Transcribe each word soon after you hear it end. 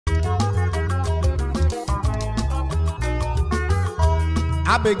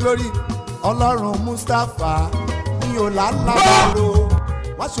Abe glory Ọlọ́run Mustapha ní Olálàbàrò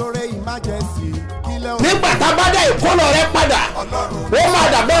wọ́n ṣoore emergency kílẹ̀ òun. Nígbà tá a bá dá ìkólọ rẹ padà ó máa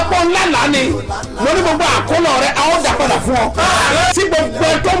dàbẹ́ pọ́n ńlá ni mo ní gbogbo àkólọ rẹ a ó dà padà fún ọ. Tí gbogbo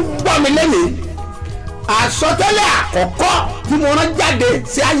ẹ tó ń gbọ́ mi lẹ́nìí àsọtẹ́lẹ̀ àkọ́kọ́ tí mo rán jáde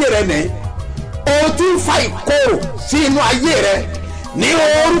sí ayé rẹ nìyí o ti ń fa ìkorò sí inú ayé rẹ ní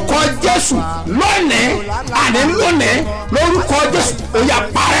orúkọ Jésù lónìí àní lónìí lórúkọ Jésù ó yá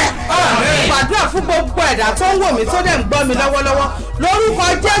parẹ́. Gbàdúrà fún gbogbo ẹ̀dá tó ń wò mí tó dẹ̀ ń gbọ́ mi lọ́wọ́lọ́wọ́ lórúkọ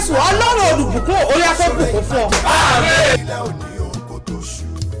Jésù Ọlọ́run olùbùkún ó yá kó bùkún fún ọ.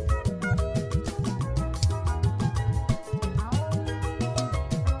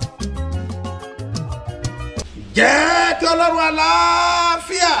 Jẹ́ kí Ọlọ́run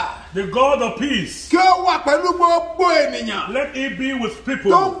àlàáfíà. The God of peace. Kí ó wà pẹ̀lú gbogbo ènìyàn. Let it be with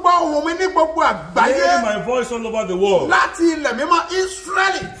people. Tó ń gbọ́ ohùn mi ní gbogbo àgbáyé. Hearing my voice all over the world. Láti ilẹ̀ mímọ́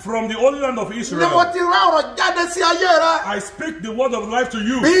Ísírẹ́lì. From the Holy Land of Israel. Ni mo ti rán ọ̀rọ̀ jáde sí ayé rẹ. I speak the word of life to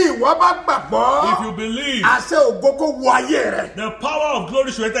you. Bí ìwọ bá gbàgbọ́. If you believe. Àṣẹ ògo kó wọ ayé rẹ. The power of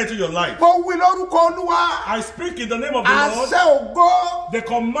glory should enter into your life. Mo wí lórúkọ Olúwa. I speak in the name of the Lord. Àṣẹ ògo. The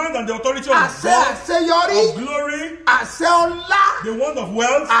command and the authority of Àṣẹ God. àṣeyọrí. Of glory. Àṣẹ ọlá. The one of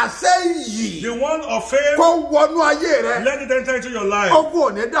wealth. Àṣẹ iyì. The one of fame. Kó wọnú ayé rẹ. Let it enter into your life. Ogun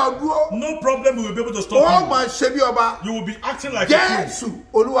ò ní dá ọ dúró. No problem will be able to stop Ó you. máa ṣe bí ọba. You will be acting like a king. Jésù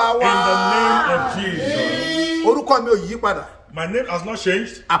Olúwa wa. In the name of Jesus. Orúkọ mi ò yí padà. My name has not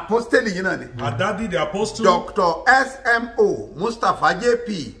changed. Apostoli yìí náà ni. Adadi the apostle. Dr. SMO Mustapha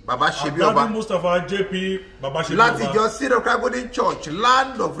JP Baba Ṣebíọba. Adadi Mustapha JP Baba Ṣebíọba. Láti ìjọ Syrian Golden Church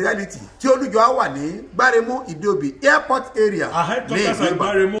Land of Reality tí olùjọ á wà ní Gbáremú Ìdíòbí Airport area ní ìlú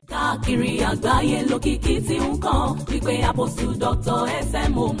Ìbàdàn. Káàkiri àgbáyé lókìkí tí ń kàn wípé Apostle Dr.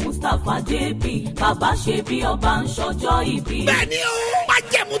 SMO Mustapha JP Baba Ṣebíọba ń ṣọjọ́ ìbí. Bẹ́ẹ̀ni o,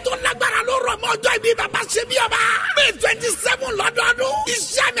 májẹ̀mú tó lágbára ló rọ̀ mọ́ ọjọ́ ìbí Baba Ṣebíọba. May 27 lọ́dọọdún.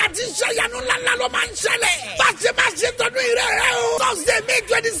 Iṣẹ́ mi àti iṣẹ́ ìyanu ńláńlá ló máa ń ṣẹlẹ̀. Bá a ṣe tọdún ìrẹ́rẹ́ o. Thursday May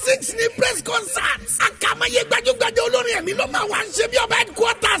 26 ní press concert. Àkàmọ́yé gbajúgbajà olórin ẹ̀mí ló máa wá ń Ṣebíọba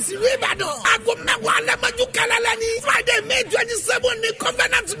headquarters ìlú Ìbàdàn. Aago mẹ́wàá alẹ́mọ́jú kẹlẹ́lẹ́ ní. Friday May 27 ní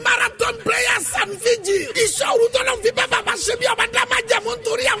Covenant Marathon Prayers and Vigil. Iṣẹ́ òru tó lọ fi bá Baba Ṣebíọba dá máa jẹ̀mú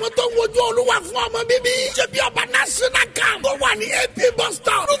nítorí àwọn tó ń wojú Olúwa fún ọmọ bíbí. Ṣebíọba National Camp tó wà ní AP bus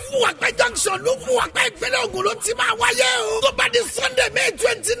stop. Lúfùwàpẹ́ junction Lúfùwàpẹ́ ìpínlẹ̀ Ògùn ló ti máa wáyé o. Tó bá di Sunday May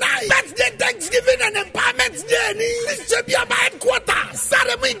 29. Birthday Thanksgiving and Empowerment Day ní. Ṣebíọba headquarters.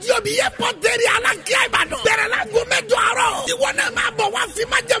 Sáremu Ìdíòbí airport area Alákíá Ìbàdàn. Bẹ̀rẹ̀ láago 8 àárọ̀. Ìwọ náà máa bọ̀ wá fi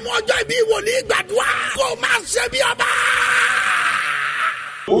máa jẹ̀mú ọjọ́ ìbí wòlíì gbàdúrà. Kó o máa Ṣebíọba.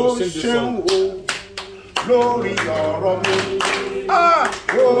 Ó ṣeun o lórí ọ̀rọ̀ mi.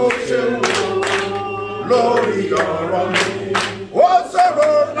 Ó ṣeun o lórí ọ̀rọ̀ mi. Ó ṣòro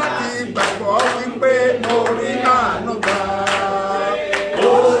láti gbàgbọ́ wípé mo rí àánú gbà.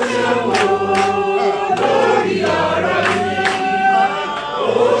 Ó ṣeun o lórí ọ̀rọ̀ mi.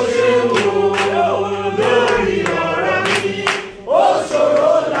 Ó ṣeun o lórí ọ̀rọ̀ mi. Ó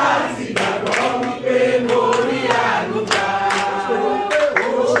ṣòro láti gbàgbọ́ wípé mo rí àánú gbà.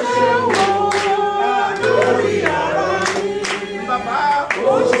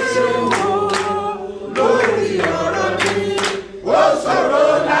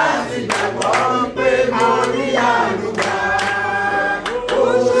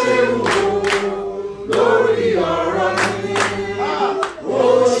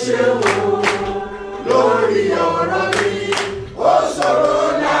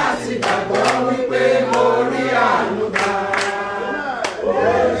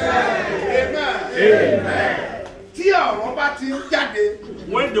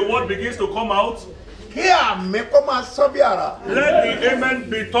 When the word begins to come out, Kí àmì kó máa sọ bí àrá. let the amen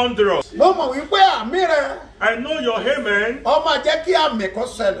be thunderous. Mo mọ̀ wípé àmì rẹ̀. I know your amen. Ó máa jẹ́ kí àmì kó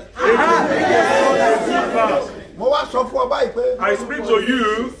ṣẹlẹ̀. Mo wá sọ fún ọ báyìí pé. I speak to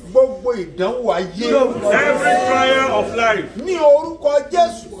you. Gbogbo ìdánwò ayé. Every trial of life. Ní orúkọ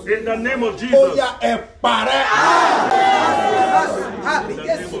Jésù. In the name of Ó Jesus. yá ẹ parẹ́.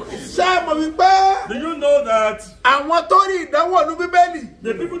 Ṣé mo wípé. Do you know that Àwọn tó rí ìdánwò ní Bíbélì.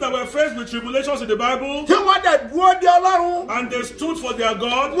 the people that were faced with tribulations in the Bible Tí wọ́n dẹ̀ dúró de Ọlọ́run. and they stood for their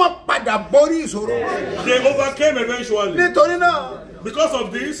God, Wọ́n padà borí ìṣòro. they overcame eventually. Nítorí náà. Because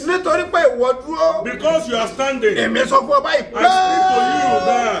of this, Nítorí pé ìwọ dúró. because you are standing, I Èmi sọ fún ọ báyìí pé. speak to you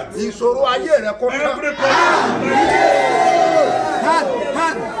that Ìṣòro ayé rẹ kó tán. every problem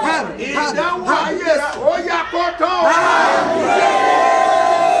Ìdánwò ayé rẹ ó yá kó tán.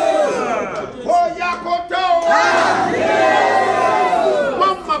 Ó yá kó tán.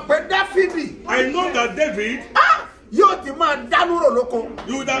 Wọ́n mọ̀ pé Dáfídì. I know that David, yóò ti máa dánúrò lóko.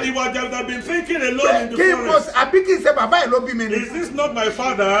 You would have been thinking alone in the forest. Àbí kì í ṣe bàbá ẹ̀ ló bí mi ni. Is this not my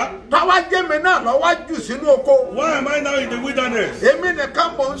father? Tọ́wá jẹ́ mi náà lọ́wọ́ jù sínú oko. Why am I now in the wilderness? Èmi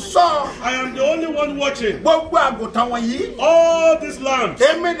nìkan mò ń sọ. I am the only one watching. Gbogbo àgùntàn wọ̀nyí. All these lambs.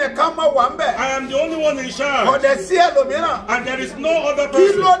 Èmi nìkan mọ̀ wà ń bẹ̀. I am the only one in charge. Ọ̀dẹ̀ sí ẹlòmíràn. And there is no other Kí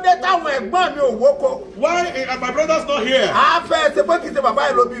person. ló dé táwọn ẹ̀gbọ́n mi ò wóko? Why my brother's not here? A fẹ́ ṣe pé kì í ṣe bàbá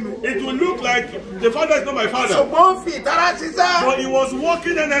ẹ̀ ló bí mi. It will look like the father is not my father. Ṣùgbọ́n ó fi ìtara ṣiṣẹ́. But he was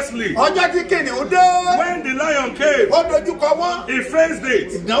walking earnestly. Ọjọ́ tí kìnìún dé. When the lion came, Ó dojúkọ wọ́n. he faced it.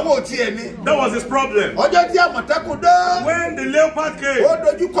 Ìdánwò tiẹ̀ ni. That was his problem. Ọjọ́ tí àmọ̀tẹ́kùn dé. When the leopard came, Ó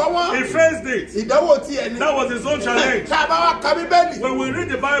dojúkọ wọ́n. he faced it. Ìdánwò tiẹ̀ ni. That was his own challenge. Tá a bá wá ka Bíbélì. When we read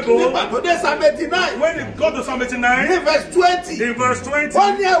the Bible, Nígbà tó dé Psalm 89. when it got to Psalm Ní 89, verse 20. in verse 20,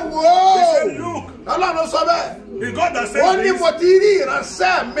 Wọ́n ní ẹ wò he said, ó. look, Ọlọ́run sọ bẹ́ẹ̀. the God that Wọ́n said ní this, mo ti rí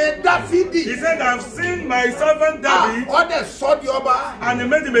ìránṣẹ́ mi Dáfídì. he said, I've seen my servant David, Ó dẹ̀ sọ di ọba. and he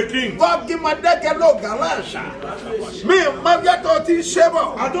made him a king. Gbọ́gímọ̀dẹ́gẹ́ ló gàláṣà. Mi mọ bí tó ti ń ṣe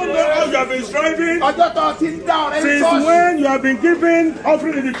bọ̀. I don't know how you have been striving Ọjọ́ tó ti ń dá ọ̀rẹ́ since sọ́ọ̀sì. when you have been giving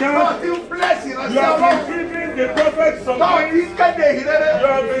offering in the Tó church. ti ń bless You ìránṣẹ́ have Ọlọ́run. been giving the prophet some Tó things. ti ń kéde ìrere. You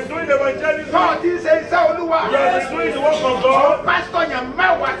have been doing evangelism. Tó ti ń ṣe iṣẹ́ Olúwa. You have been doing the work of God. Pásítọ̀ yẹn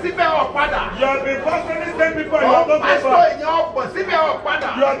mẹ́wàá síbẹ̀ ọ̀padà. You have been pastoring 10 people and you have not gone Pásítọ̀ back. yẹn ọ̀pọ̀ síbẹ̀ ọ̀padà.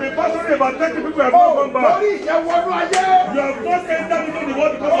 You have been pastoring about 30 people and have not gone back. Lórí ìyẹn wọnú ayé. You have not entered into the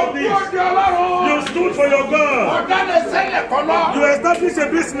world because of Ó this. di Ọlọ́run. You stood for your God. Ọ̀dà lè ṣẹlẹ̀ kọ́lọ́. You established a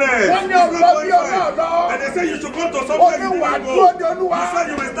business. Wọ́n ní It's not ọ̀dọ́ bí qualified. ọlọ́ọ̀dọ́. And they say you should come to Ó something ní you wà didn't dúró go. de Olúwa. You said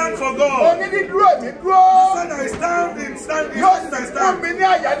you will stand for God. Onídìdúró mi dúró. You said I stand in Yóò I sì fún stand. mi ní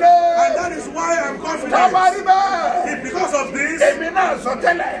àyálé. And that is why I'm Tọ́ba confident. rí bẹ́ẹ̀. If because of this, Èmi náà sọ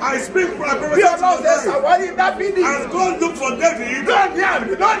tẹ́lẹ̀. I speak for a Bí prophet Ọlọ́run ṣe today. ṣàwárí Dáfídì. As God looked for David, Lónìí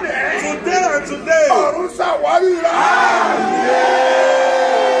àmì lónìí. today and today, Ọ̀run ṣàwárí rẹ̀.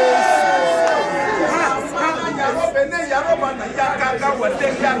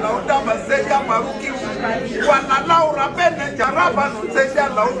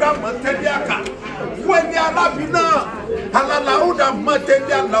 Wani Arabina, Halalauda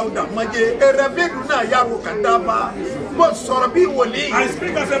Matelia Lauda Maje, Ereveduna Yaru Kadaba, Mosorobi Woli. I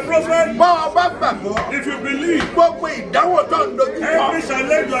speak as a prophet. Baba, If you believe, Bobo, Dawoton, every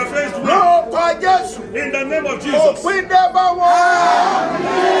challenge you are faced with, no, yes, in the name of Jesus. we never won.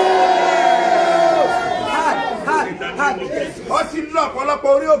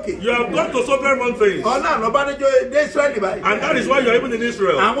 You have gone to so very one thing. And that is why you are even in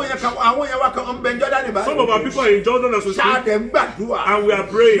Israel. Some of our people are in Jordan as we speak. And we are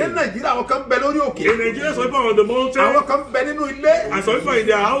praying. In Nigeria, some people are on the mountain. And some people are in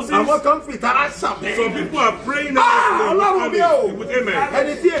their houses. Some people are praying with amen.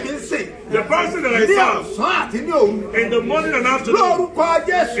 The person that I serve in the morning and afternoon,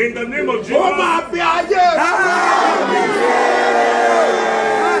 in the name of Jesus.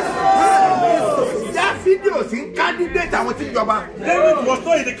 David was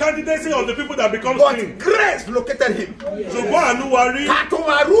not in the candidacy of the people that become king. Grace located him. So go and worry.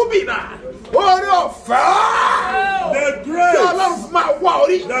 The grace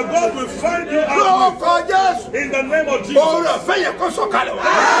that God will find you out with, in the name of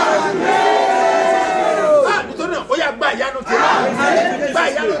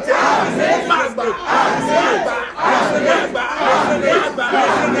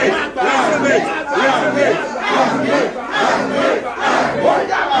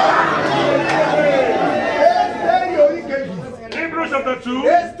Hebrews chapter 2.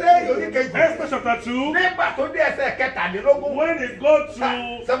 Esther chapter 2. When it got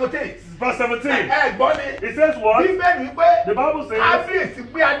to 17. verse 17, it says what? The Bible says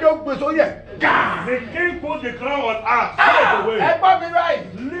the king put the crown on earth. Away.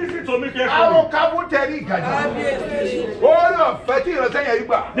 Listen to me carefully.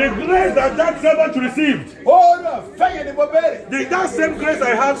 The grace that that servant received, that same grace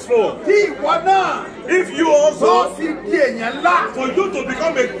I asked for. If you also, for you to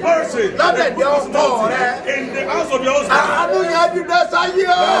become a person in the house of your husband.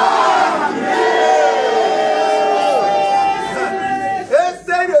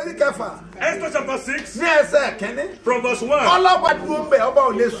 Esther chapter 6, from verse 1.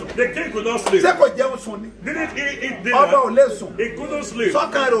 The king could not sleep. Didn't he eat dinner? He couldn't sleep.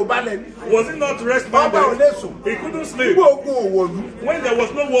 Was it not rest minded? He couldn't sleep. When there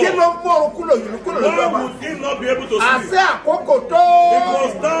was no war, why would he not be able to sleep? It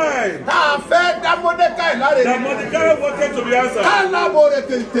was time that Mordecai wanted to be answered.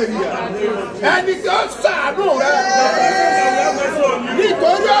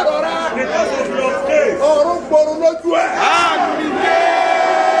 Because of your case,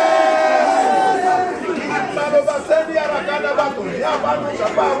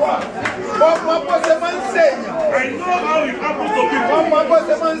 I know how it happens to people. Ọmọ bó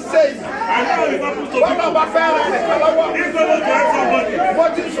ṣe máa ń ṣe yìí. I know how it happens to Wọ́n náà people. bá fẹ́ rẹ̀ nìkan lọ́wọ́. If God wants to help somebody, Wọ́n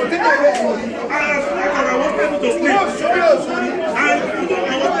ti sùn tí kò lè sùn rí. I have slept and I want people to sleep. Yóò sùn yóò sùn rí. And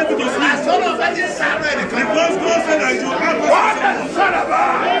I want people to sleep. Àsọ̀rọ̀ fẹ́ ti sàánú ẹ̀ nìkan. Because God said I should help Wọ́n us. lè sọ̀rọ̀ bá.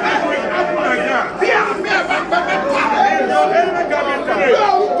 Like that. Bí àmì ẹ̀ bá pẹ́ mẹ́ta. Today.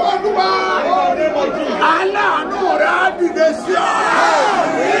 Yóò rúkọ Olúwa. Aláàánú rẹ̀ á dìde sí ọ.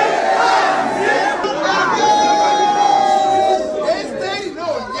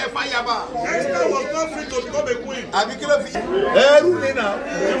 Esther was not free to become a queen. Àbí kí ló fi. Ẹrú ni nà.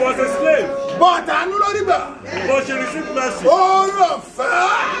 She was a slave, Bọ́ọ̀tà àánú lórí gbà. but she received mercy. Oore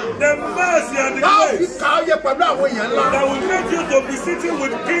ọ̀fẹ́. The mercy and the Táà fi grace kà á yẹ pẹ̀lú àwọn èèyàn ńlá. that will make you to be sitting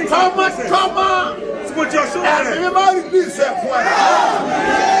with kings and princes. Tọ́mọ. With your Ẹ̀mí children. máa rí ní ìṣẹ̀ fún ẹ.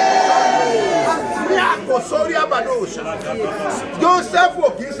 Ní àkóso orí àbàdo òòṣà. Joseph ò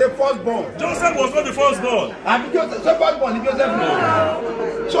kì í ṣe first born. Joseph was not the firstborn. Àbí Joseph ṣe first born ní Joseph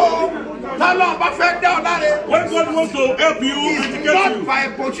náà. So tálọ́ bá fẹ́ dá ọ láre. When God wants to help you, It's vindicate not you. by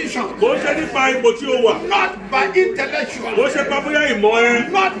position. Kò ṣe nípa ipò tí o wà. Not by intellectual. Kò ṣe pé bóyá ìmọ̀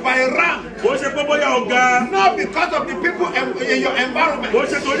ẹ. Not by rank. Kò ṣe pé bóyá ọ̀gá. Not because of the people in your environment. Kò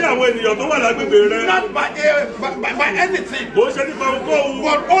ṣe torí àwọn ènìyàn tó wà lágbègbè rẹ. Not by anything. Kò ṣe nípa ohunkóhun.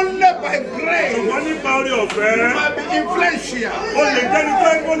 But only by grace. Ṣùgbọ́n nípa orí You ọ̀fẹ́. might be influential. O lè jẹ́ni tó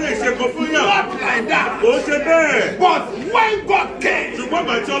ń kó lè ṣe kó fún yàn. Not like that. Kò ṣe bẹ́ẹ̀. But when God came, Ṣùgbọ́n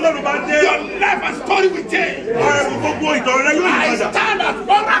bàtí Ọlọ́run bá dé. your life and story will change. Ọ̀rẹ́ gbogbo ìtàn rẹ yóò yí I padà. stand as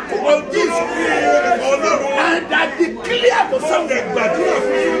oracle of Jesus. Ọlọ́run And I declare to ó lè something. gbàdúrà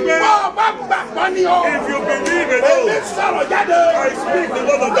fún yín pé. Bọ́ bá gbàgbọ́ ní o. If you believe in Èmi it, sọ̀rọ̀ jáde. I speak the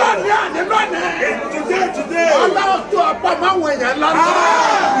word of God. Lónìí àní lónìí. Today. Ọlọ́run tó ọ̀pọ̀ máa wọ èèyàn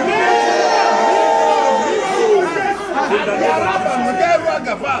lánàá. Yàrá bàmúdé ẹrú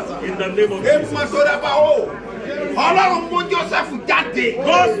àgàfà. In the name of Èmi Jesus. máa tó dábàá o. Ọlọ́run mú Joseph jáde.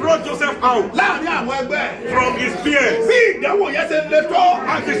 God brought Joseph out Láàárín àwọn ẹgbẹ́. from his peers. Bí ìdánwò yẹn ṣe le tó.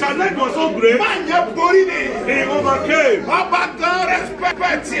 And the challenge was so great, Máa yẹ borí ni. he overcame. Ọba gan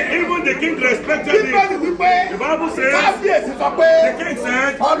respect yẹ. Even the king respected him. Bíbélì wípé. The Bible says, Kábíyèsí sọ the pé. king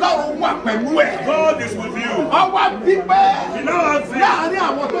said, Ọlọ́run wà pẹ̀lú ẹ̀. God is with you. Ọwọ́ bíbẹ́. He now has said, Láàárín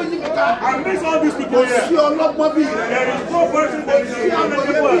àwọn tó yí mi ká. amidst all these people Kò sí here, ọlọ́gbọ́n bí rẹ̀. there is no person that is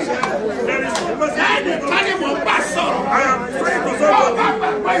knowledgeable as you. There is no person that Ẹni is ká ní mò ń bá sọ̀rọ̀. I am praying to Ọba somebody.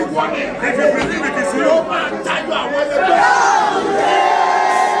 gbàgbọ́ ìwọ ni. If you believe it is Ó you, máa tayọ àwọn ẹlẹgbẹ́.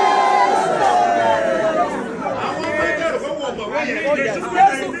 Àwọn ọmọ ẹgbẹ́ rẹ̀ fún wọn mọ̀wé yẹn. they should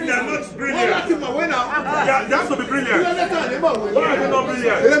think they are not Wọ́n brilliant. láti mọ̀wé náà. They have to be brilliant. Ìrẹ́lẹ́tà ní mọ̀wé. Why are they not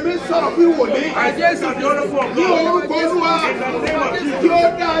brilliant? Èmi sọ̀rọ̀ bí wòlíì. I just at the oracle of Ní God. orúkọ Olúwa. In the name of Jesus. Tí ó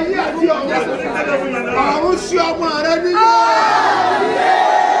dá ayé àti ọ̀run. Ọ̀run sí ọmọ rẹ níyà.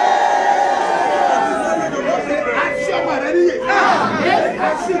 Àti ọmọ rẹ níyè.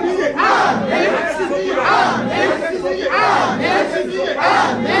 Àti níyè. Àti níyè. Àti níyè. Àti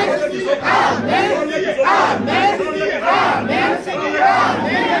níyè.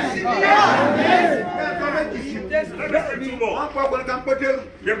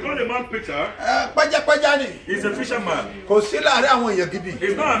 They call a man Peter. Pẹ́jẹ́pẹ́jẹ́ ni. He's a fisherman. Kò sí láàárín àwọn èèyàn gidi.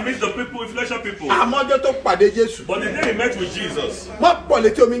 He's not amidst the people, influential people. Àmọ́ ọjọ́ tó pàdé Jésù. But the day he met with Jesus, Wọ́n pọ̀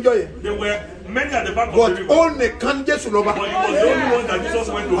létí omi jọ yẹn. there were many at the back of But the river. ó nìkan Jésù ló bá. But he was the only one that Jesus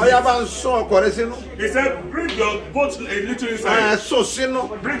went to Ọ̀yá meet. bá ń sún ọkọ̀ rẹ sínú. He said, bring your boat a little inside. Sún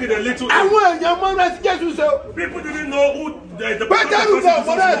sínú. Bring it a little in. Àwọn èèyàn mọ́ náà ti Jésù ṣe o. People didn't know who the Pétérù bọ̀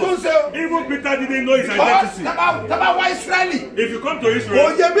ọ̀mọ́ náà tó ń ṣe o. Even Peter didn't know his Ọ̀ identity. tábà wá Ísírẹ́lì. If you come to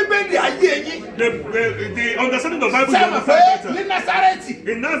Israel, Òye Bíbélì ayé yín. the understanding of the Bible is Sẹ́mi pé understand ní better. Násárẹ́tì.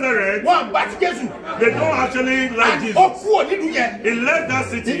 In Nazareth, Wọ́n gbà tí Jésù. they don't actually like Ó Jesus. kú ò nínú yẹn. He left that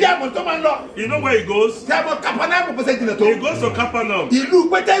city. Ìdí àmọ̀ tó máa ń lọ. You know where he goes? Tí a mọ̀ Kàpánámù bó ṣe jìnnà tó. He goes to Capernaum. Ìlú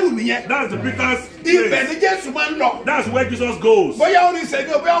Pétérù nìyẹn. That's the Peter's Ibẹ̀ place. ni Jésù máa ń lọ. That's where Jesus goes. Bóyá orin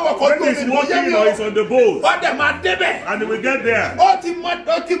ìṣẹ̀lẹ̀ o, bóyá wọ́n kọ́ When tó he's omi ni mo yé walking mi or o. he's on the boat, Ó dẹ̀ máa débẹ̀. and he will get there. Ó ti mọ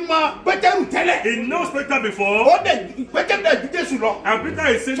Pétérù tẹ́lẹ̀. He knows Peter before, Ó dẹ̀ Pétérù dẹ̀ ju Jésù lọ. and Peter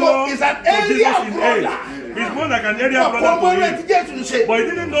is So, senior he's an to Jesus area in brother. age. He's more like an area Ọ̀pọ̀ brother ọmọ to rẹ̀ ti him. Jésù ń ṣe. But he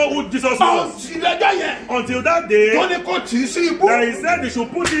didn't know who Jesus was. Ọ̀sìnlẹ́jọ́ yẹn. Until that day, Tó ní kó tì í sí ibú. that he said he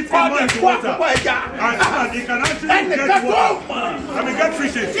should put it Kọ́ in dẹ̀ into kó water. àkókò ẹja. And so that he can actually Ẹnìkan get tó water. mọ̀. And he get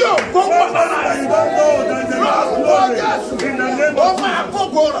fishes. Tí ò gbogbo Somebody that you don't know that is Lọ́wọ́ glory. Jésù. In the name Ó of máa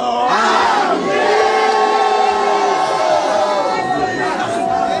kókó rọ̀.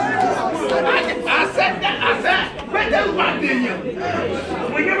 Àṣẹ Pétérù máa dé yẹn.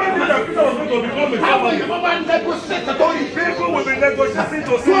 we never knew that Peter was going to become a family. People will be negotiating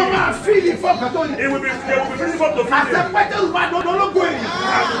to see. It will be feeling for to feel.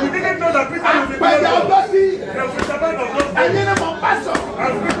 And we didn't know that Peter will be the fisherman of those days.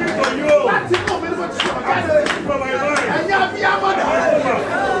 I'm speaking to you. I'm speaking for my life.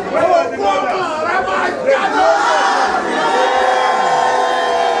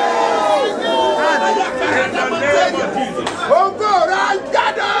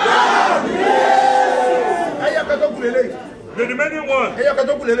 The remaining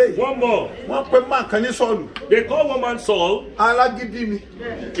one more. They call one man Saul.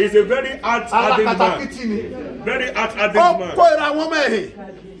 He's a very hard-headed man. Very hard-headed man.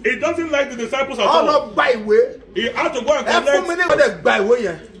 He doesn't like the disciples at all. He had to go and collect.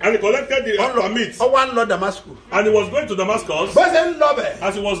 And he collected the permits. And he was going to Damascus.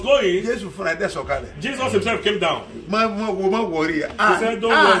 As he was going, Jesus himself came down. He said,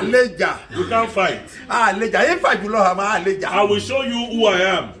 don't worry. You can't fight. I will show you who I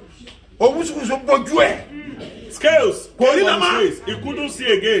am. Scales came on his face. He couldn't see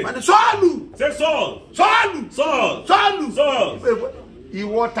again. Say Saul. Saul.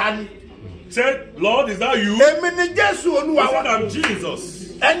 Said, Lord, is that you? He said, I'm Jesus.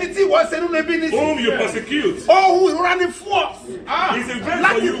 Whom you persecute. He's in vain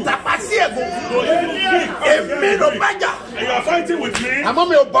for you. And you are fighting with me.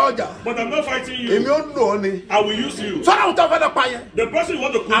 But I'm not fighting you. I will use you. The person you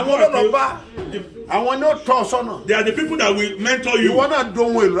want to convert you, they are the people that will mentor you.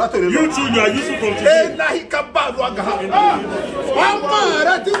 You too, you are useful from today.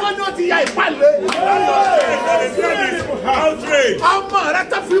 Outrage.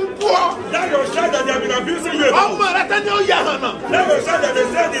 That your child that they have been abusing you about. That your child that they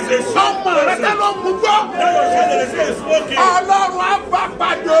said is a short person. That your child that they say is smoking.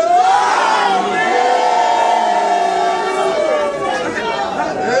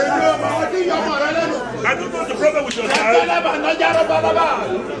 I don't know the problem with your child.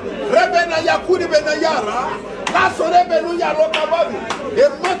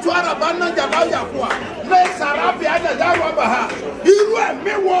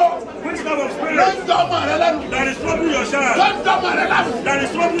 Which kind of spirit that is troubling your child? That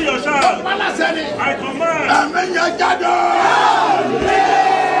is troubling your child. I command.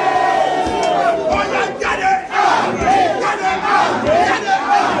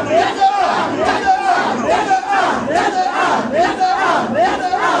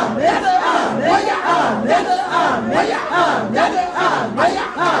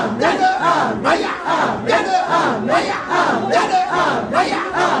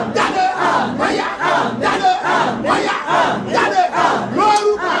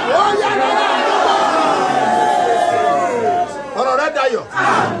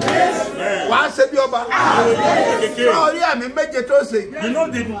 You know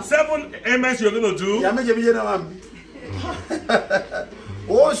the 7 amens you're going to do?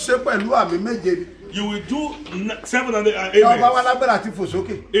 You will do 7 amens.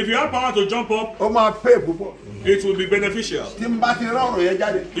 If you have power to jump up, it will be beneficial.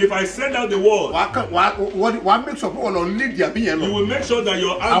 If I send out the word, you will make sure that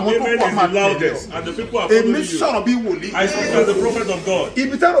your amen is the loudest and the people are following you. I speak as the prophet of God. When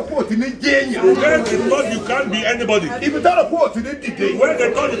they thought you can't be anybody, when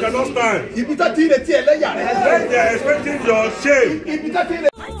they thought you cannot stand, when they are expecting your shame.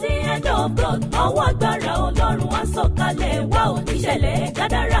 Mighty hand of God, ọwọ́ agbára Ọlọ́run wá sọ̀kalẹ̀ wá oníṣẹ̀lẹ̀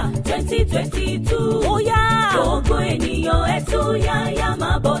Gádárà 2022. Ó yá gbogbo ènìyàn ẹ tú yáyá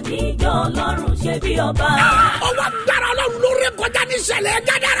máa bọ̀ níjọ́ Ọlọ́run ṣe bí ọba. Ọwọ́ agbára Ọlọ́run ló ré kọjá ní ìṣẹ̀lẹ̀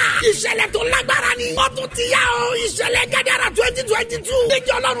Gádárà. Ìṣẹ̀lẹ̀ tó lágbára ni. Ó tún ti yá o ìṣẹ̀lẹ̀ Gádárà 2022.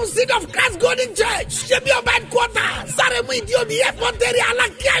 Níjọ́ Ọlọ́run Seed of Christ Golden Church. Ṣé bí ọba headquarters. Sáremu Ìdíòbí Airport area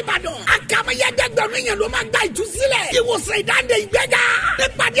Alákíá Ìbàdàn. Àkàmọ̀yẹ́gbẹ̀gbẹ̀rún èèyàn ló máa gba ìtúsílẹ̀. Ìwòsàn ìdáǹdè ìgbéga.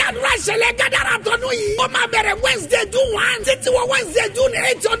 Nípàdé àdúrà ìṣẹ̀lẹ̀ Gádárà tọdún yìí. Ó máa bẹ̀rẹ̀ Wednesday June 1 títí wọ Wednesday June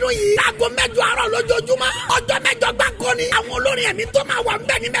 8 ọdún yìí. Láago 8 àárọ̀ lójoojúmọ́. Ọjọ́ 8 gbáko ni. Àwọn olórin ẹ̀mí tó máa wà ń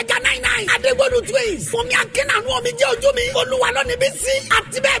bẹ̀ ní Mega 99. Adégbòdù Twins. Fúnmi Akínàánú Omijé Ojú mi. Olúwa lónìí bí sí.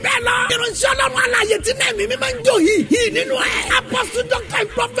 Àti bẹ́ẹ̀ bẹ́ẹ̀ lọ. Ìránṣẹ́ Ọlọ́run alààyè tí náà mímí máa ń jó hìhì nínú ẹ̀. Apostle Dr. and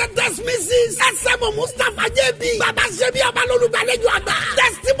Prophetess Mrs. S.M. Mustapha J.B. Bàbá ṣe bí ọba lólùgbàlejò àgbà.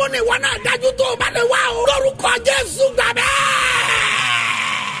 Testimony wọn náà dájú tó o bá lè wá o. Lórúkọ Jésù gbà bẹ́ẹ̀.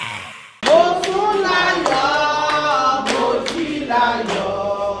 Mo sùn láyọ̀, mo jí láyọ̀,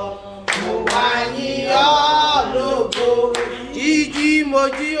 mo wá yìn ọ́ lógo. Jíjí mo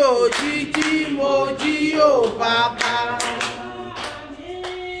jí o, jíjí mo jí o bàbá.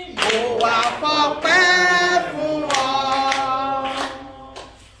 Mo wá fọpẹ́ fún ọ.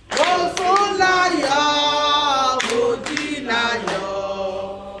 Mo sùn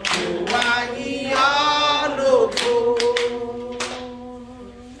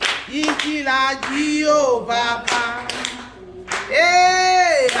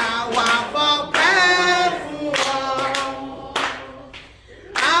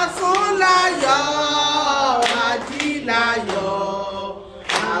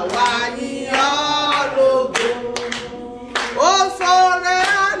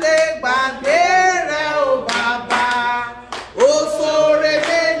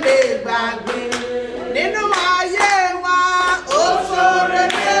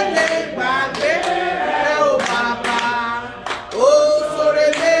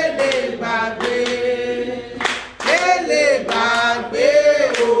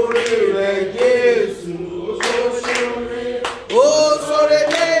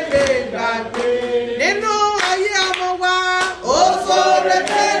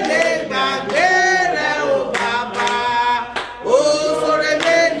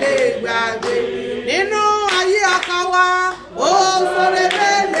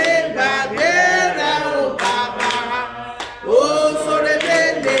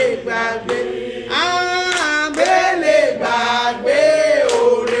gbàgbé mélè gbàgbé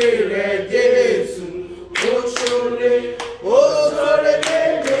oore rẹ̀ Jésù ó ṣoore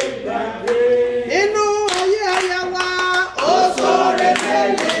mélè gbàgbé inú ayé aya wa ó ṣoore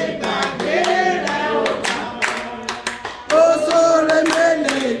mélè gbàgbé rẹ̀ ó bàbá ó ṣoore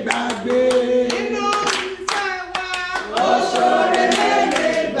mélè gbàgbé inú ìfẹ́ wa ó ṣoore mélè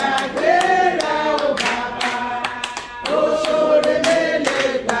gbàgbé rẹ̀ ó bàbá ó ṣoore mélè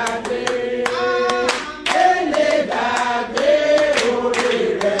gbàgbé mélè gbàgbé oore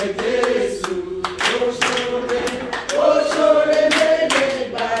rẹ̀ Jésù ó ṣoore mélè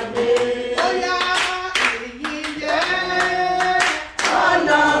gbàgbé ó yá èyí yẹ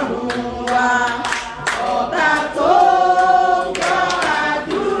Ọlọ́run wa ọba tó gbọ́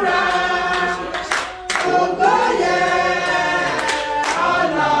àdúrà ògo yẹ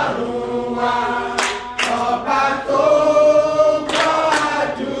Ọlọ́run wa ọba tó gbọ́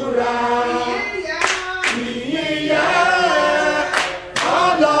àdúrà ìyìn yẹ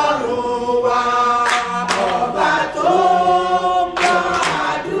Ọlọ́run wa ọba tó gbọ́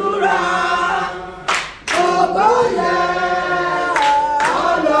àdúrà ògo yẹ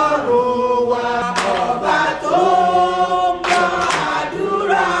Ọlọ́run wa ọba tó gbọ́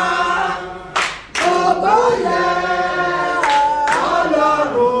àdúrà ògo yẹ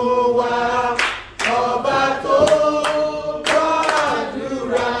Ọlọ́run wa ọba tó gbọ́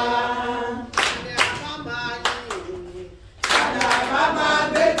àdúrà. Àlàbá máa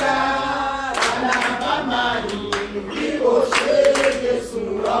gbéga, àlàbá máa yìn bí kò ṣe Jésù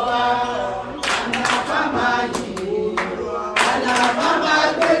lọ́ba. Àlàbá máa yìn, àlàbá máa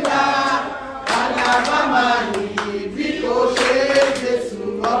gbéga, àlàbá máa yìn bí kò ṣe Jésù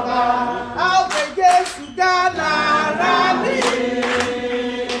lọ́ba. A ó gbé Jésù ga lára mi.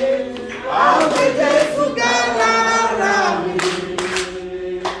 A ó gbé Jésù ga lára mi.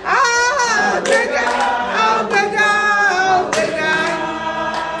 A ó gbéga, a ó gbéga, a ó gbéga.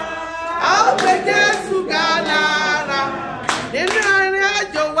 A ó gbé Jésù ga lára. Nínú ìrìn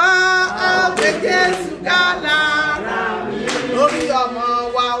àjò wa, a ó gbé Jésù ga lára. Lórí ọmọ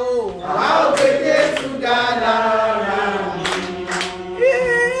wa o, a ó gbé Jésù ga lára.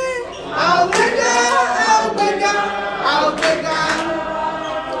 A ó gbéga, a ó gbéga, a ó gbéga.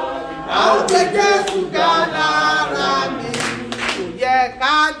 A ó gbé Jésù ga lára mi. Ó yẹ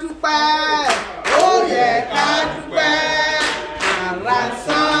ká dúpẹ́, ó yẹ ká dúpẹ́. Àrà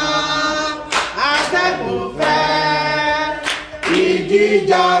sán, atẹ́gùn fẹ́.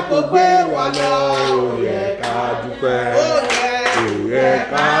 Ìjìjà kò gbé wa lọ. Ó yẹ ká dúpẹ́, ó yẹ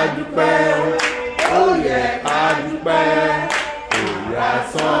ká dúpẹ́. Ó yẹ ká dúpẹ́. Àrà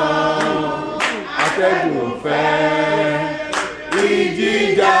sán, atẹ́gùn fẹ́.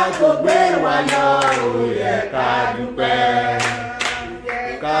 Ìjìjà kò gbé wa lọ. Ó yẹ ká dúpẹ́,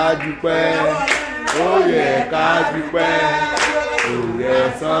 ká dúpẹ́. Ó yẹ ká dúpẹ́. Òye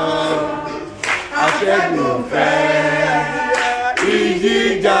sán, atẹ́gùn fẹ́.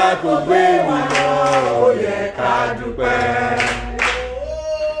 Ìjìjà kò gbé wa lọ. Ó yẹ ká dúpẹ́.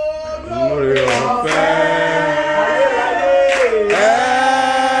 Oore ọ̀fẹ́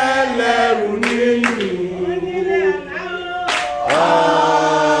ẹlẹ́rù nìyí.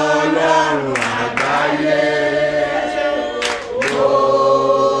 Ọlọ́run àgbáyé mo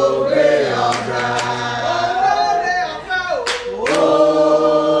gbé ọ̀gá.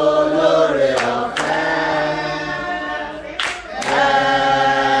 Olóore ọ̀fẹ́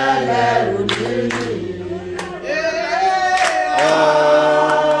ẹlẹ́rù nìyí.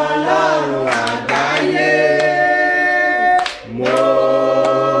 Ọlọ́run àgbáyé mo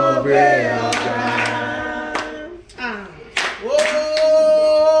gbé ọ̀gá.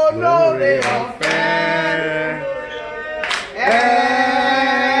 Olóore ọ̀fẹ́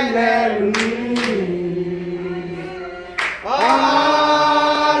ẹlẹ́rù nìyí.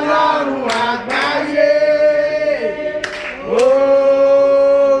 Ọlọ́run àgbáyé mo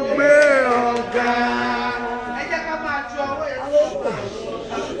gbé ọ̀gá. Ẹ jẹ́ ká máa ju ọwọ́ yẹn sókè.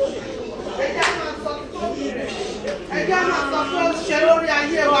 Ẹ jẹ́ máa sọ tó ẹ jẹ́ máa sọ pé ó ṣe lórí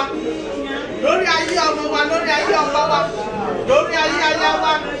ayé wa, lórí ayé ọmọ wa, lórí ayé ọkọ wa, lórí ayé aya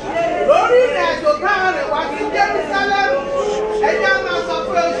wa, lórí ìrìn àjò káàrin wá sí Jerusalem. Ẹ jẹ́ máa sọ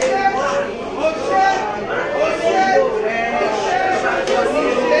pé ó ṣe, ó ṣe, ó ṣe, ó ṣe, ó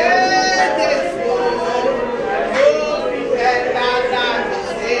ṣe Jésù. Ó fi ẹ̀ dáadáa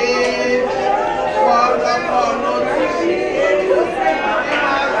ṣe ọ̀rọ̀ tí kì í ṣe máa fi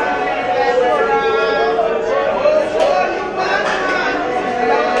ẹ̀ lọ́ra. Ó ṣe olùbádà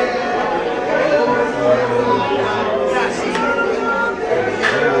ṣe.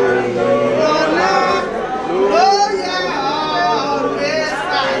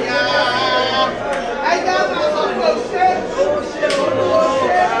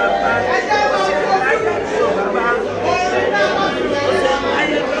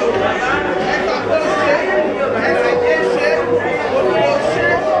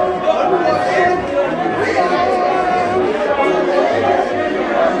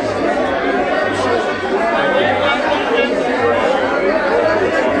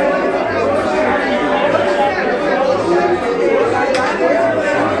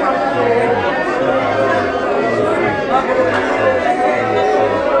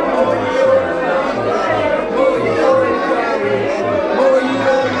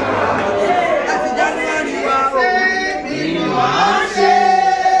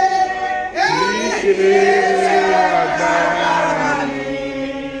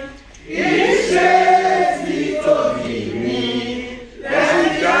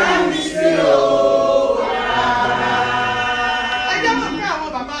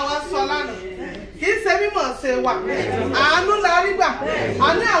 àánú la rí gbà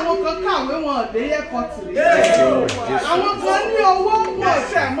àní àwọn kan kàwé wọn dé airport àwọn kan ní owó wọn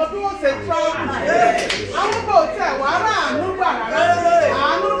ṣe mọ bí wọn ṣe travel àwọn kan ò tẹ wàhálà àánú gbà rárá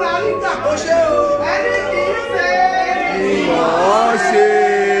àánú la rí gbà ẹni kì í ṣe ìmọ̀ ṣe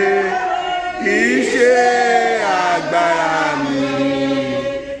kì í ṣe agbára mi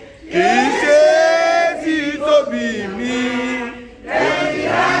kì í ṣe títóbi mi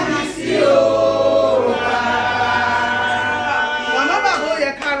ẹ̀yìn àmì sí o.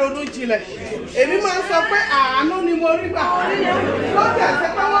 èmi máa ń sọ pé àánú ni mo rí gbà lọ́jà ṣe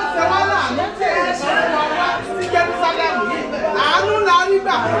pé wọ́n ṣe wá láàánú tí èèyàn wá wá sí Jerusalem yìí àánú la rí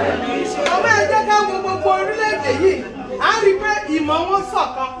gbà ọmọ ẹjẹ́ ká wo gbogbo orílẹ̀-èdè yìí a rí pé ìmọ̀ wọn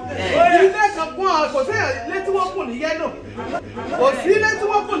ṣọ̀kan ilé kan gbọ́n kò sí ilé tí wọ́n kùn ní yẹ́lò kò sí ilé tí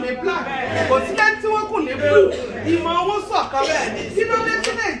wọ́n kùn ní black kò sí ilé tí wọ́n kùn ní blue ìmọ̀ wọn ṣọ̀kan kí ló dé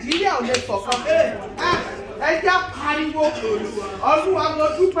tí Nàìjíríà ò lè ṣọ̀kan ẹja pariwo Olúwa mo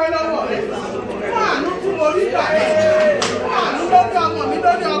dúpẹ́ lọ́wọ́ rẹ fún àánú tí mo rí gbà fún àánú lórí ọmọ mi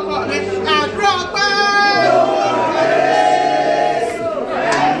lórí ọkọ mi àdúrà pẹ́.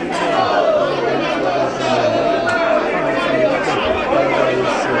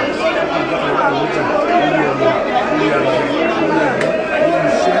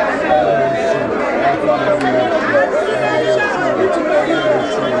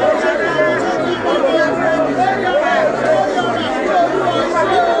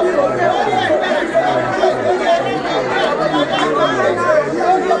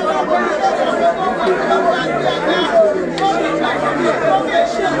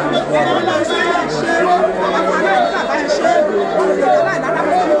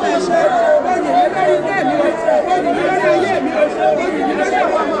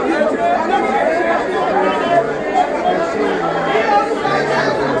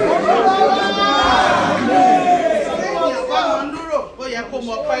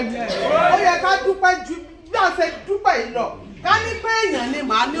 ó yẹ ká dúpẹ́ ju bí a ṣe dúpẹ́ yìí lọ ká ní pé èèyàn ni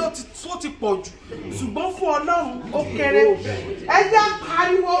màá ní ó ti pọ̀ jù ṣùgbọ́n fún Ọlọ́run ó kéré ẹ jẹ́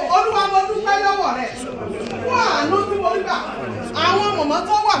pariwo Olúwa mo dúpẹ́ lọ́wọ́ rẹ̀ fún àánú tí mo rí gbà àwọn mọ̀mọ́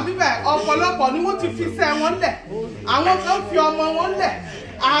tó wà níbẹ̀ ọ̀pọ̀lọpọ̀ ni wọ́n ti fi iṣẹ́ wọn lẹ̀ àwọn kan fi ọmọ wọn lẹ̀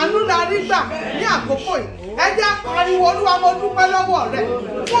àánú la rí gbà ní àkókò yìí ẹ jẹ́ pariwo Olúwa mo dúpẹ́ lọ́wọ́ rẹ̀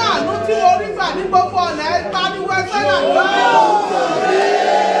fún àánú tí mo rí gbà ní gbogbo ọ̀nà ẹ pariwo ẹ fẹ́ làgbọ́.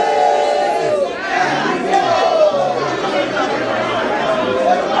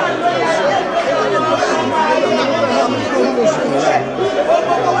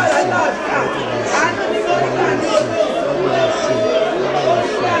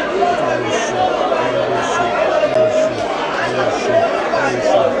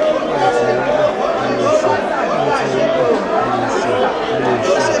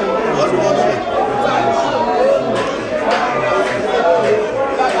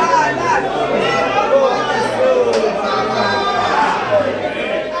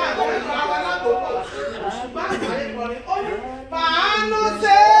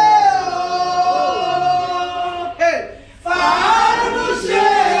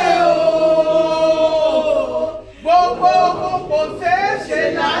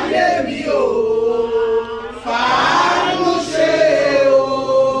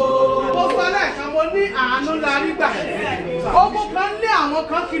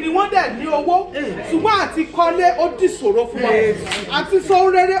 ṣùgbọ́n àti kọ́lé ó dì ṣòro fún wọn àti sọ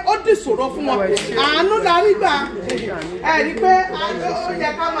rere ó dì ṣòro fún wọn àánú la rí gbà ẹ rí pé ó yẹ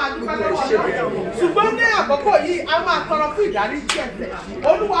ká máa dúpẹ́ lọ́wọ́ náà ṣùgbọ́n ní àkókò yìí a máa tọrọ fún ìdáríjì ẹ̀ṣẹ̀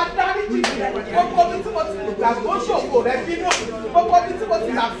Olúwa dáríjì gbogbo bí tí mo ti gbàgbọ́ ṣògo rẹ bínú gbogbo bí tí mo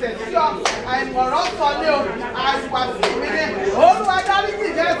ti làṣẹ̀ sí ọ àìmọ̀ràn sọ ní o àìwà sí mi ní Olúwa dáríjì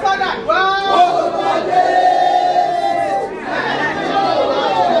jẹ sọ́dà gbọ́.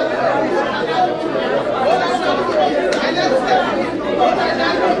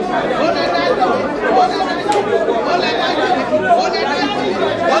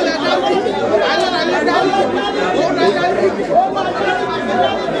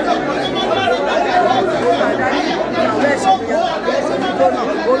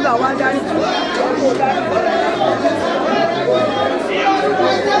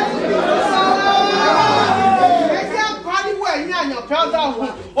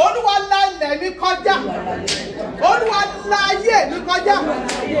 Olúwa la ilẹ̀ mi kọjá Olúwa la ayé mi kọjá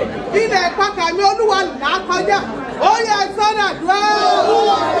ilẹ̀ ìpakà mi Olúwa là á kọjá ó yẹ sọ́dà dúró.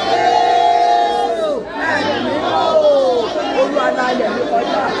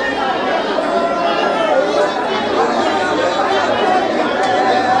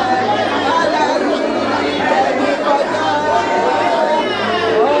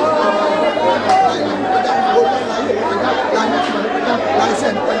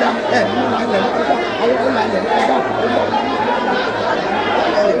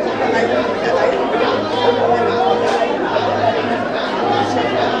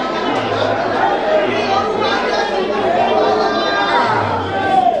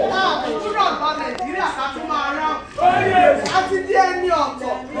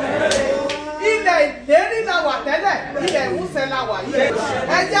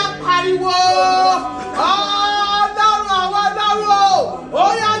 jẹ́ pariwo ọlọ́run àwọn ọlọ́run ó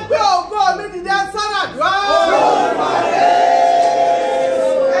yá gbé ògo mi dìde sọ́nà dùn.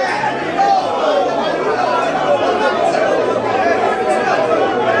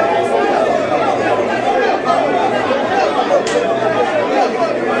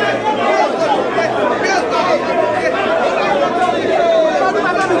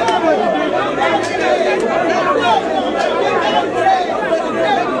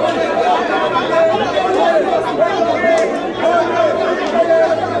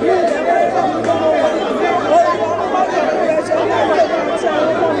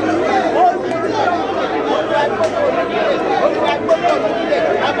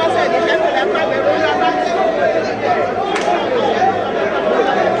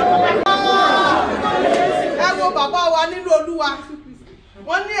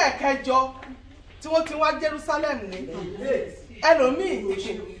 Wọ́n ní ẹ̀kẹjọ tí wọ́n ti wá Jerusalem ní ẹlòmíì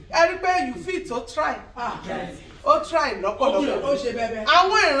ẹ̀rí pé you fit ó try lọ́pọ̀lọpọ̀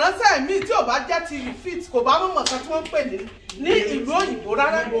àwọn ìránṣẹ́ míì tí ò bá jẹ́ ti you fit kò bá mọ̀ kan tí wọ́n ń pè ní ìlú òyìnbó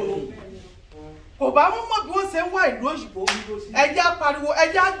rárá kò bá mọ̀ bí wọ́n ṣe ń wá ìlú òyìnbó ẹjẹ́ pariwo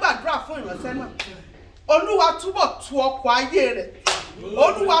ẹjẹ́ gbàdúrà fún ìránṣẹ́ náà Olúwa túbọ̀ tu ọkọ̀ ayé rẹ̀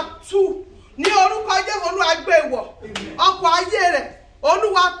Olúwa tú ní orúkọ Jésù Olúwa gbé wọ̀ ọkọ̀ ayé rẹ̀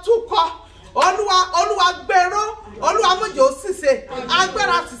Olúwa túkọ̀ Olúwa gbèrò Olúwa mọ̀jọ́ ṣìṣe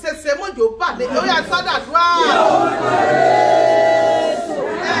agbára ṣìṣe ṣe mọ̀jọ́ balẹ̀ ó yá sádàdúrà.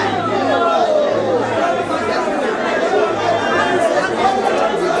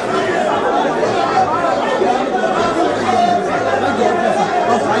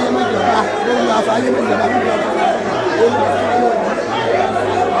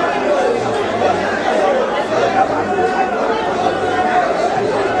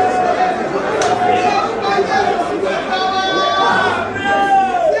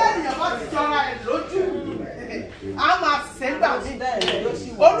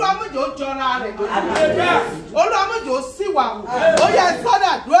 Olúwamọ̀jọ́ sí wa ó yẹ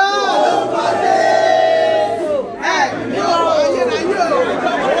sọ́dà dúró ní ọ̀rọ̀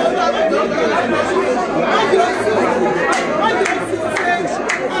ayérayé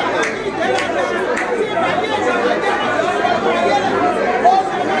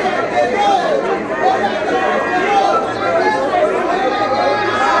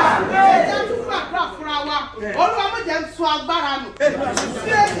Olúwamọ̀jọ́ ń sọ agbára nù tí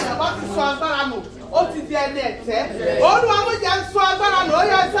ènìyàn bá ti sọ agbára nù ó ti di ẹni ẹ̀tẹ́ Olúwamọ̀jọ́ ń sọ agbára nù ó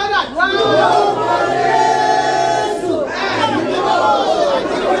yẹ sọ́dà dúró.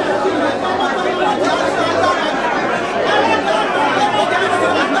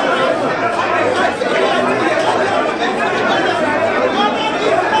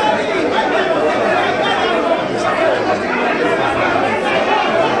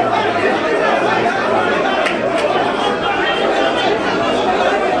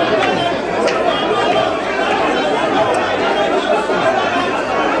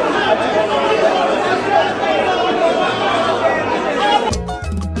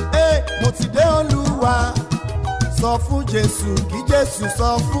 Sọ fún Jésù kí Jésù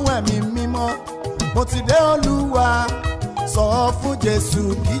sọ fún ẹ̀mí mímọ́ mo ti dé Olúwa sọ fún Jésù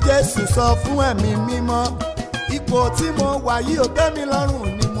kí Jésù sọ fún ẹ̀mí mímọ́ ipò tí mo wà yìí ò tẹ́ mi lọ́rùn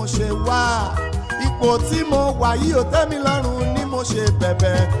ni mo ṣe wá ipò tí mo wà yìí ò tẹ́ mi lọ́rùn ni mo ṣe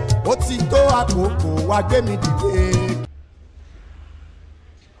bẹ̀bẹ̀ ó ti tó àkókò wá gbé mi dìde.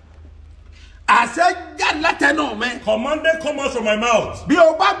 Àṣẹ jáde látẹnu mi. Commanded come out from my mouth. Bí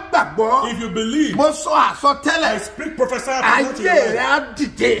o bá gbàgbọ́. If you believe. Mo sọ àsọtẹ́lẹ̀. I speak prophesy. Ayé rẹ̀ á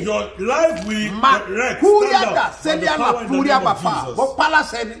dìde. Your life will erect. Kúrẹ́dà sẹ́líàmà kúrẹ́ àbàfà. Mo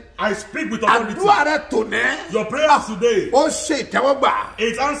pálásẹ̀ ni. I speak with authority. Àdúrà rẹ̀ tò ní. Your prayers today. Ó ṣe ìtẹ́wọ́gbà.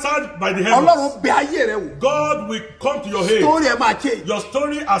 It's answered by the heavens. Ọlọ́run bẹ ayé rẹ̀ wò. God will come to your aid. Story ẹ̀ máa change. Your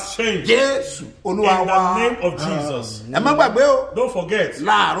story has changed. Jésù Olúwa wa. In the name of Jesus. Ẹ má gbàgbé o. Don't forget.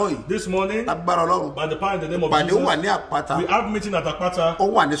 Láàárọ̀ yìí. This morning. Lágbára Ọlọ́run. By the power in the name of Jesus. Jesus. Wà ní àpáta. We have meeting at Apata.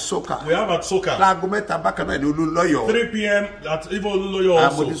 Ó wà ní Soka. We have at Soka. Láago mẹ́ta bákan náà ní Olúlọ́yọ̀. 3 p.m. at Ivo Olúlọ́yọ̀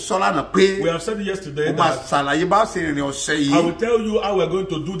also. Àmọ̀dé sọ́lá náà pé. We have said it yesterday. Mo máa ṣàlàyé bá ṣe rìnrìn ọ̀sẹ̀ yìí. I will tell you how we are going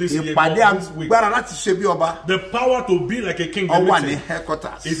to do this year. Ìpàdé agbára láti ṣe bí ọba. The power to be like a king. Ó wà ní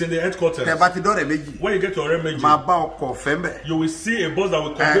headquarters. Is in the headquarters. Tẹ́ bá ti dọ́rẹ̀ méjì. When you get to Ọ̀rẹ́ méjì. Máa bá ọkọ̀ ọ̀fẹ́ mbẹ̀. You will see a bus that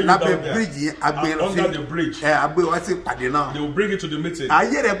will convey you down there. Lábẹ́ bíríjì agbèrò sí. Under the bridge. Agbèrò wá sí ìpàdé náà. They will bring you to the meeting.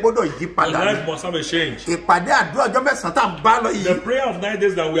 Ayé rẹ̀ gbọ́dọ̀ yí padà. Your life must have a change. Ìpàdé àdúrà ọjọ́ mẹ́sàn-án tá à ń bá lọ yìí. The prayer of 9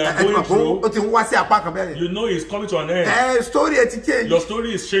 days that we are going through. Ó ti wá sí apá kan bẹ́ẹ̀. You know it's coming to an end. Story ẹ ti change. Your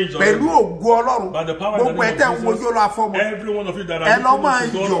story is changed already. Pẹ̀lú ògo Ọlọ́run. By the power and the name of Jesus. Gbogbo ẹ̀ tẹ́ ń wojú ọlọ́ afọ́mọ. Every one of you that are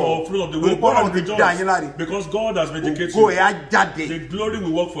looking to God for fruit of the womb. Go and rejoice because God has vindicated you. The glory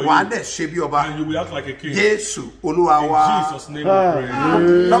will work for you. And you will act like a king. In Jesus' name we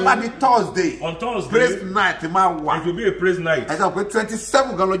pray. On Thursday, praise night. It will be a praise night.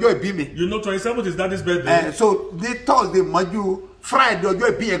 27 You know, 27th is Daddy's birthday. So the Thursday, Friday,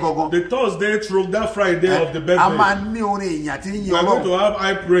 the Thursday through that Friday of the birthday, we are going to have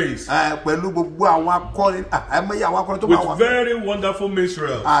high praise with very wonderful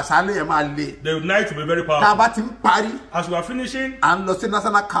minstrels. The night will be very powerful. As we are finishing, we are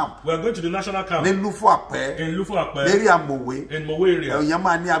going to the national camp in Lufuape, in Mowe area. It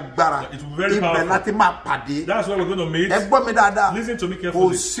will be very powerful. That's where we're going to meet. Listen to me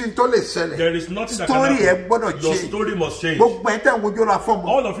carefully. There is nothing that can happen. Your story must change.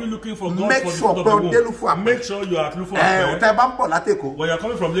 All of you looking for God make for sure the foot of the womb, make sure you are at Lufuape. When you are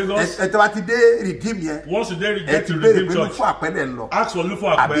coming from Lagos, once you get to Redeem Church, ask for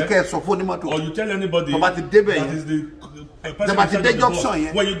Lufuape, or you tell anybody that is the person.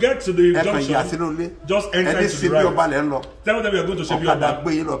 When you get to the junction, just enter into the right. Tell them you are going to Shebioba,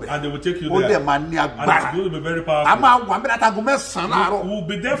 and they will take you there. And it's going to be very powerful. We will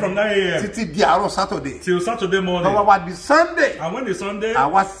be there from 9 a.m. till Saturday morning. Sunday. And when it's Sunday,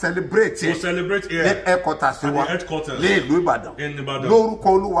 we'll celebrate here at the headquarters in Ibadan. In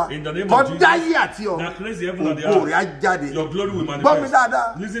the name of Jesus, that crazy heaven and the earth, your glory will manifest.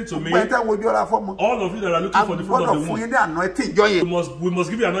 Listen to me. All of you that are looking for the fruit of the womb, we must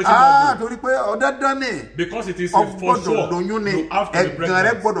give you anointing because it is for sure. You have to be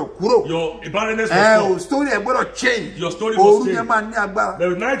pregnant. Your barrenness must stop. Your story must change. The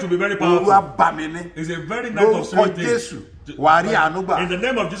night will be very powerful. It's a very night of strength. In the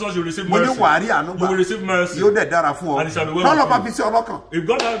name of Jesus, you receive mercy. You will receive mercy. And it shall be well. If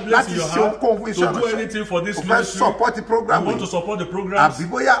God has blessed in your heart to do anything for this ministry, you want to support the program,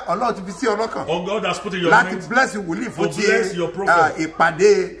 or God has put in your mind to bless your prophet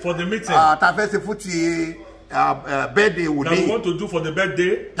for the meeting birthday that we want to do for the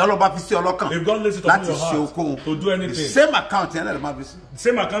birthday. If God lays it upon your heart to do anything, same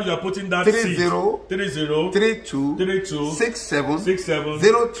account you are putting that 30 67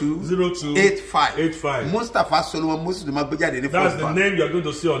 02 85. Mustafa Solomon Muslim. That's the name you are going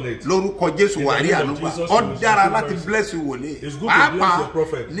to see on it. It's good to bless your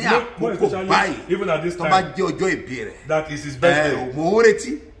prophet. Even at this time, that is his birthday.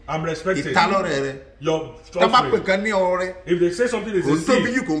 I'm respecting your offering. If they say something is a seed,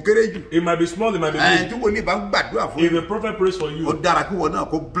 it might be small, it might be big. If a prophet prays for you, it's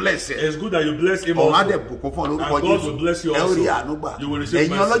good that you bless him also. And God will bless you also. You will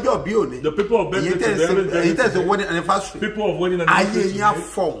receive mercy. The people of birthday today, people of wedding anniversary,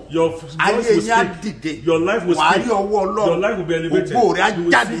 your voice will speak. Your life will speak. Your life will be elevated. You will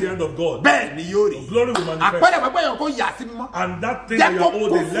see the hand of God. The glory will manifest. And that thing that you are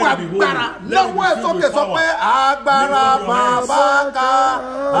holding, let it be holy. Let it be filled with power. Agbára bàbá ká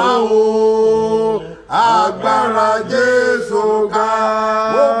o, agbára Jésù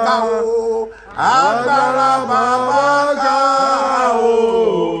ká o, agbára bàbá ká o,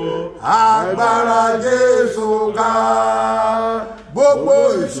 agbára Jésù ká. Gbogbo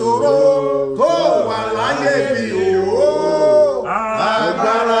ìṣòro tó wà láyé mi o,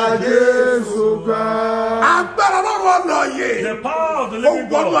 agbára Jésù ká. Agbára lọ́rọ̀ lọ́yè. The power of the living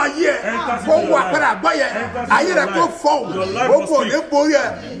God enters into your life. Ayé rẹ̀ kò fọ́ọ̀mù, gbogbo òní borí ẹ̀,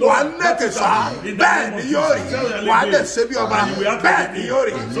 wà á nẹ́kẹ̀ sá, bẹ́ẹ̀ ni yóò rí, wà á lẹ̀ ṣe bí ọba, bẹ́ẹ̀ ni yóò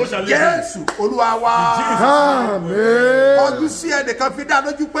rí. Jésù Olúwa wa. Ọdún sí ẹnìkan fi dá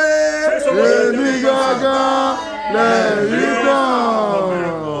lójú pé. Èmi gángan lẹ́rìí náà.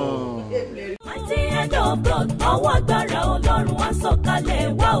 Ọwọ́ agbára Ọlọ́run wá sọ̀kalẹ̀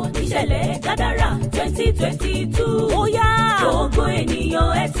wá oníṣẹ̀lẹ̀ Gádárà 2022. Ó yá gbogbo ènìyàn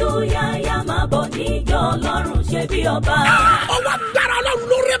ẹ tú yáyá máa bọ̀ níjọ Ọlọ́run ṣe bí ọba. Ọwọ́ agbára Ọlọ́run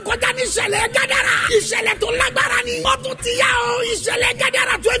ló ré kọjá ní ìṣẹ̀lẹ̀ Gádárà. Ìṣẹ̀lẹ̀ tó lágbára ni. Ó tún ti yá o ìṣẹ̀lẹ̀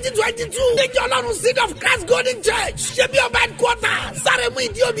Gádárà 2022. Níjọ Ọlọ́run Seed of Christ Golden Church ṣe bí ọba headquarters. Sáremu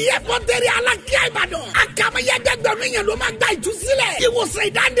Ìdíòbí airport area Alákíá Ìbàdàn. Àkàmọ́yẹ gbẹgbẹ̀rún èèyàn ló máa gba ìtúsílẹ̀. Ìwòsàn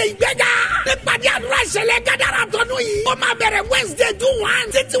ìdáǹdè ìgbéga. Nípàdé àdúrà ìṣẹ̀lẹ̀ Gádárà tọdún yìí. Ó máa bẹ̀rẹ̀ Wednesday June 1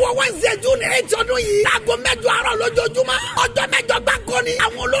 títí wọ Wednesday June 8 ọdún yìí. Láago 8 àárọ̀ lójoojúmọ́. Ọjọ́ 8 gbáko ni.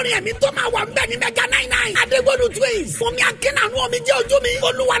 Àwọn olórin ẹ̀mí tó máa wà ń bẹ̀ ní Mega 99. Adégbòdù Twins. Fúnmi Akínàánú Omijé Ojú mi.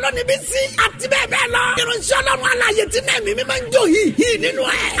 Olúwa lónìí bí sí. Àti bẹ́ẹ̀ bẹ́ẹ̀ lọ. Ìránṣẹ́ Ọlọ́run alààyè tí náà mímí máa ń jó hìhì nínú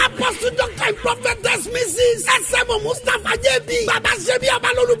ẹ̀. Apostle Dr. and Prophetess Mrs. S.M. Mustapha J.B. Bàbá ṣe bí ọba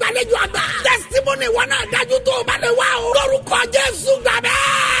lólùgbàlejò àgbà. Testimony wọn náà dájú tó o bá lè wá o. Lórúkọ Jésù gbàgbẹ́.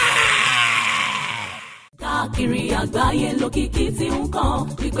 káàkiri àgbáyé lókìkí tí ń kàn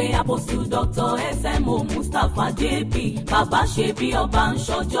wípé Apostle Dr. SMO Mustapha JP bàbá ṣe bí ọba ń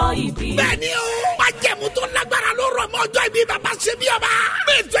ṣọjọ́ ìbí. bẹ́ẹ̀ni o májẹ̀mú tó lágbára ló rọ̀ mọ́ ọjọ́ ìbí bàbá ṣe bí ọba.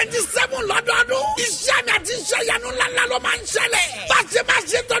 May 27 lọ́dọọdún iṣẹ́ àmì àti iṣẹ́ ìyanu ńláńlá ló máa ń ṣẹlẹ̀. bá a ṣe máa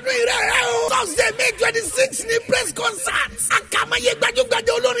ṣe tọdún ìrẹ́ rẹ o. Thursday May 26 ní press concert. àkàmọ́yé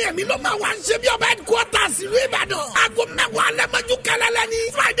gbajúgbajà olórin ẹ̀mí ló máa wá ń ṣe bí ọba headquarters ìlú Ìbàdàn. aago mẹ́wàá alẹ́mọ́jú kẹlẹ́lẹ́ ní.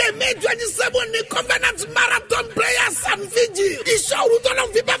 Friday May 27 ní Covenant Marathon Prayers and Vigil. iṣẹ́ òru tó lọ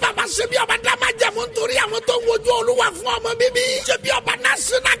fi bá bàbá ṣe bí ọba dá máa jẹ̀mú nítorí àwọn tó ń wojú Olúwa fún ọmọ bíbí. ṣe bí ọba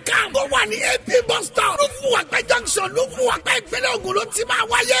national camp tó wà ní AP bus stop. Lúfùwàpẹ́ junction Lúfùwàpẹ́ ìpínlẹ̀ Ògùn ló ti máa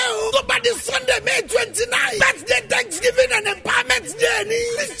wáyé o. tó bá di Sunday May 29 birthday Thanksgiving and Empowerment Day ní.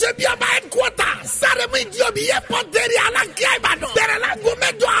 ṣe bí ọba headquarters. Sáremu Ìdíòbí airport area Alákíá Ìbàdàn. bẹ̀rẹ̀ láago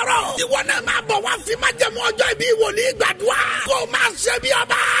 8 àárọ̀. ìwọ náà máa bọ̀ wá fi máa jẹ̀mú ọjọ́ ìbí wòlíì gbàdúrà. kó o máa ṣe bí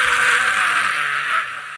ọba.